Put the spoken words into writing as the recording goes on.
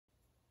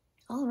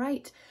All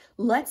right,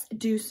 let's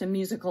do some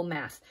musical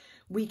math.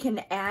 We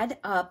can add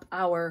up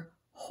our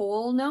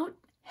whole note,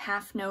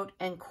 half note,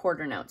 and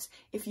quarter notes.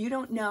 If you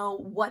don't know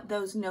what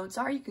those notes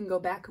are, you can go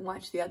back and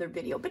watch the other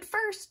video. But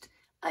first,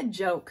 a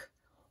joke.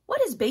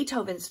 What is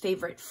Beethoven's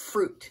favorite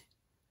fruit?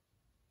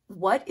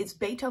 What is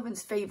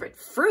Beethoven's favorite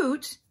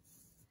fruit?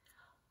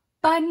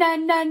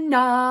 Banana,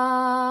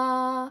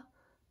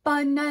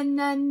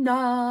 banana.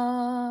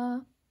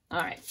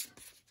 All right.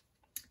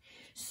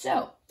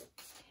 So,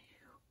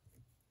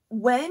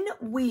 when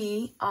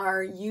we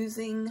are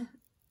using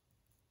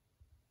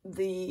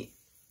the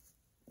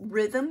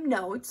rhythm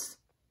notes,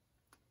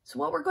 so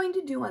what we're going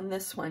to do on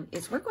this one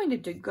is we're going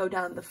to go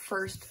down the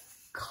first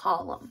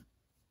column.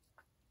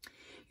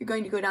 You're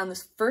going to go down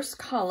this first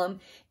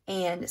column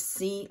and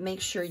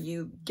make sure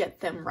you get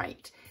them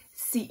right.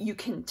 See, you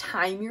can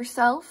time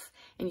yourself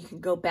and you can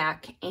go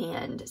back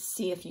and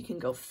see if you can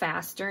go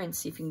faster and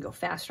see if you can go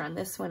faster on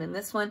this one and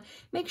this one.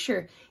 Make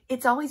sure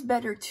it's always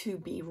better to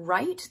be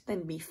right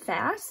than be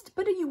fast,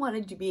 but you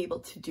wanted to be able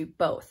to do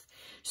both.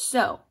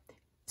 So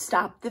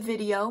stop the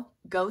video,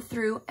 go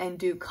through and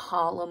do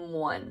column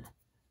 1.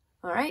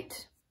 All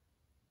right.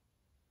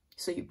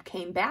 So you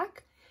came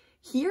back.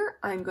 Here,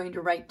 I'm going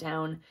to write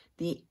down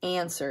the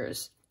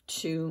answers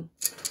to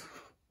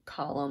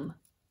column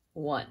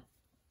 1.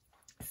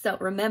 So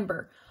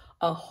remember,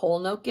 a whole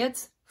note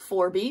gets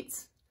 4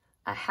 beats,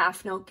 a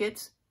half note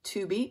gets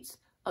 2 beats,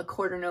 a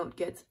quarter note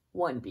gets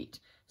 1 beat.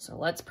 So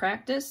let's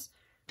practice.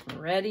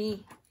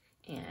 Ready?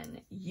 And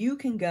you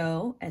can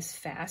go as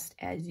fast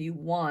as you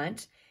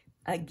want.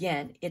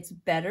 Again, it's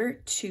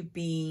better to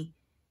be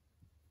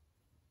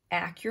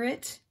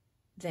accurate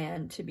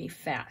than to be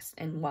fast.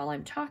 And while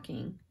I'm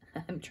talking,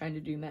 I'm trying to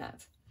do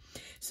math.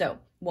 So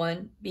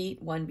 1 beat,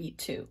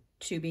 2.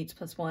 2 beats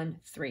plus 1,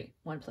 3.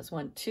 1 plus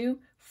 1, 2.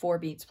 4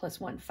 beats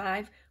plus 1,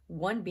 5.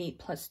 1 beat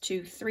plus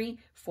 2, 3.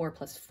 4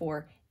 plus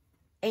 4,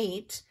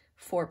 8.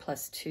 4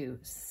 plus 2,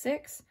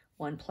 6.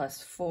 1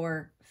 plus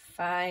 4,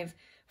 5.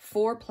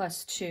 4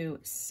 plus 2,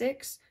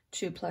 6.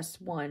 2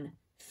 plus 1,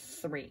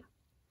 3.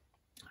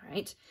 All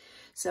right.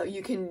 So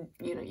you can,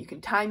 you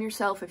can time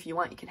yourself if you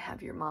want. You can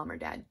have your mom or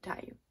dad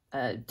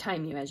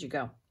time you as you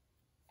go.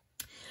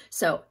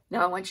 So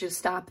now I want you to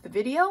stop the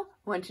video.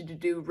 I want you to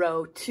do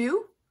row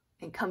 2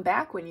 and come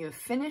back when you have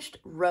finished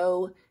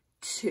row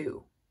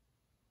 2.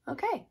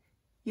 Okay,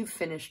 you've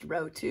finished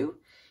row 2.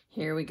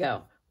 Here we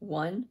go.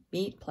 1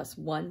 beat plus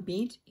 1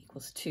 beat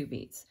equals 2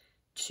 beats.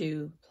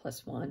 2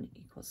 plus 1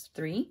 equals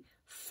 3.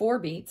 4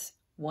 beats,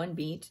 1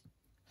 beat,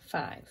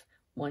 5.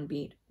 1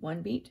 beat,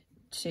 1 beat,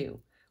 2.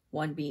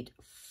 1 beat,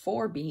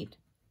 4 beat,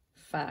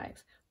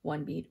 5.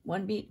 1 beat,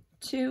 1 beat,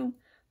 2.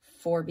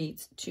 4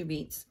 beats, 2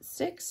 beats,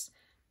 6.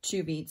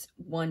 2 beats,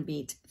 1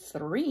 beat,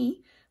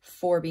 3.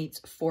 4 beats,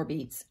 4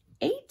 beats,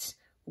 8.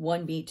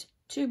 1 beat,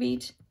 2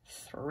 beat,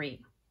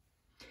 3.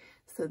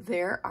 So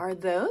there are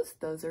those.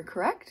 Those are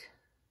correct.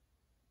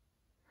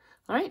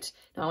 All right.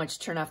 Now I want you to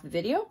turn off the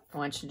video. I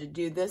want you to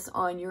do this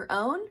on your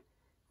own.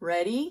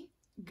 Ready,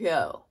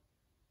 go.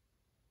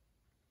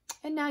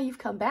 And now you've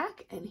come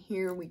back and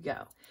here we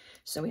go.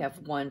 So we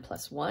have 1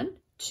 plus 1,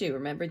 2.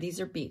 Remember,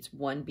 these are beats.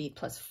 1 beat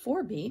plus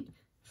 4 beat,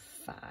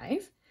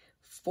 5.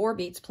 4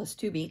 beats plus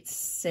 2 beats,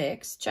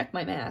 6. Check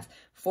my math.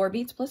 4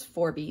 beats plus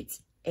 4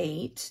 beats,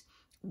 8.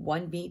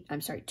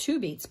 2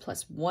 beats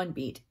plus 1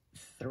 beat,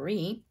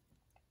 3.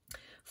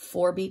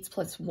 4 beats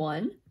plus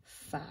 1,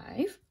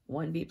 5.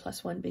 1 beat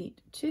plus 1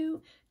 beat,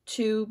 2.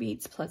 2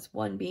 beats plus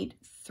 1 beat,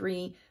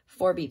 3.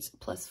 4 beats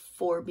plus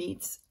 4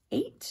 beats,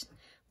 8.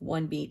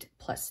 1 beat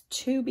plus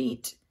 2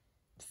 beat,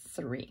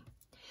 3.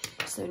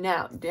 So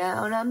now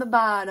down on the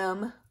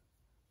bottom,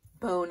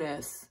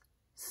 bonus.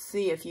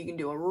 See if you can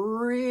do a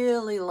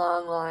really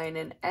long line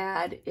and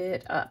add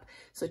it up.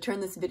 So turn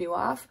this video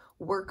off,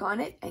 work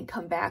on it, and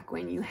come back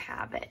when you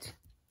have it.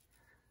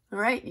 All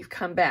right, you've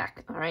come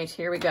back. All right,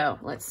 here we go.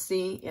 Let's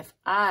see if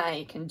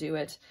I can do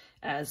it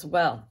as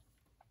well.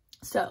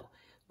 So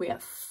we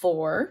have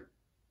 4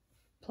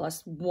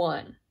 plus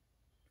 1,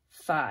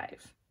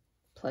 5,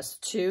 plus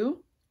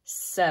 2,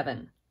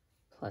 7,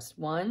 plus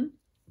 1,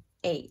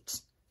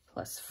 8,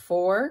 plus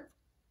 4,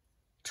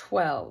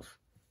 12,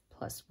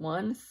 plus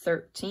 1,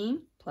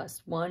 13,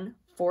 plus 1,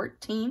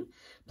 14,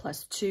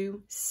 plus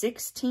 2,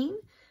 16,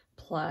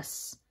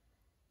 plus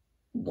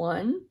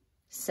 1,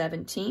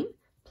 17,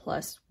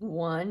 plus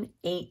 1,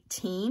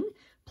 18,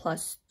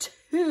 plus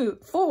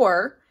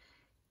 4,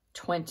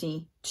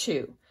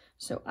 22.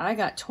 So I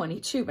got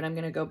 22, but I'm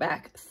going to go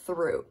back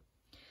through.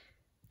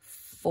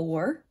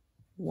 4,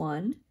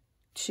 1,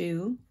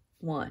 2,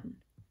 1.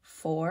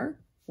 4,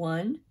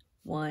 1,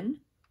 1,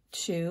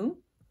 2,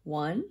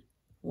 1,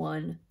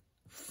 1,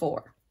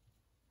 4.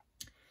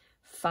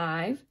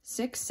 5,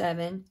 6,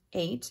 7,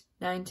 8,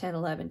 9, 10,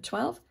 11,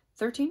 12,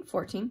 13,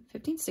 14,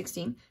 15,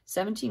 16,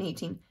 17,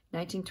 18,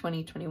 19,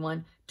 20,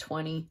 21,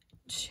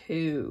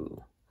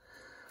 22.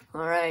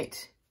 All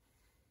right.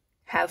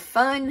 Have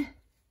fun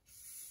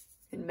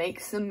and make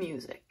some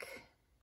music.